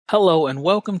Hello and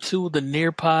welcome to the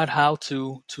Nearpod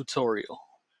how-to tutorial.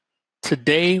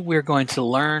 Today we're going to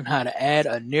learn how to add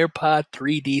a Nearpod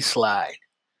 3D slide.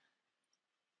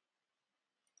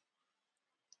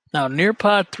 Now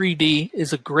Nearpod 3D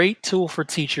is a great tool for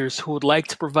teachers who would like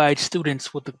to provide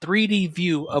students with a 3D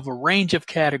view of a range of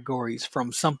categories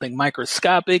from something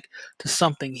microscopic to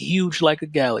something huge like a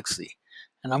galaxy.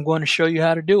 And I'm going to show you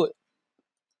how to do it.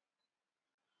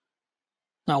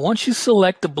 Now, once you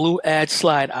select the blue Add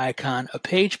Slide icon, a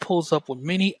page pulls up with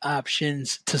many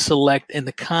options to select in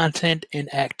the Content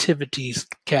and Activities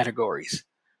categories.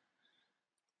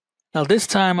 Now, this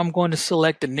time I'm going to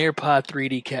select the Nearpod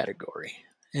 3D category.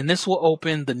 And this will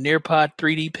open the Nearpod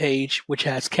 3D page, which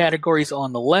has categories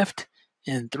on the left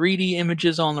and 3D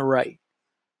images on the right.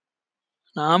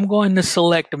 Now, I'm going to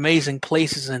select Amazing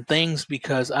Places and Things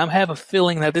because I have a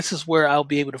feeling that this is where I'll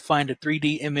be able to find a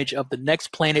 3D image of the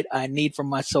next planet I need from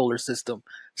my solar system,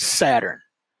 Saturn.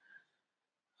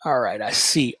 All right, I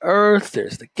see Earth,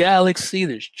 there's the galaxy,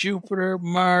 there's Jupiter,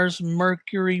 Mars,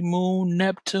 Mercury, Moon,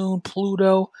 Neptune,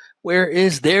 Pluto. Where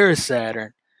is there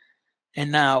Saturn?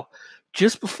 And now,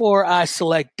 just before I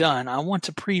select Done, I want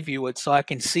to preview it so I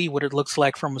can see what it looks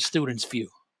like from a student's view.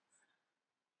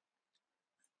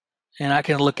 And I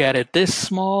can look at it this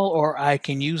small, or I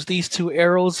can use these two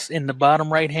arrows in the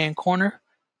bottom right-hand corner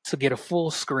to get a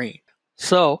full screen.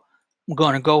 So I'm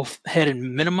going to go ahead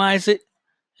and minimize it,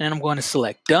 and I'm going to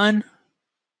select Done.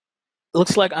 It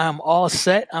looks like I'm all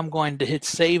set. I'm going to hit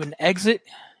Save and Exit.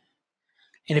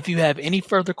 And if you have any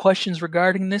further questions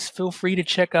regarding this, feel free to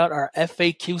check out our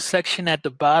FAQ section at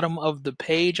the bottom of the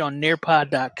page on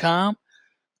nearpod.com.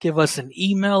 Give us an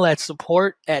email at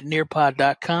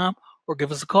support@nearpod.com or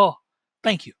give us a call.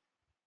 Thank you.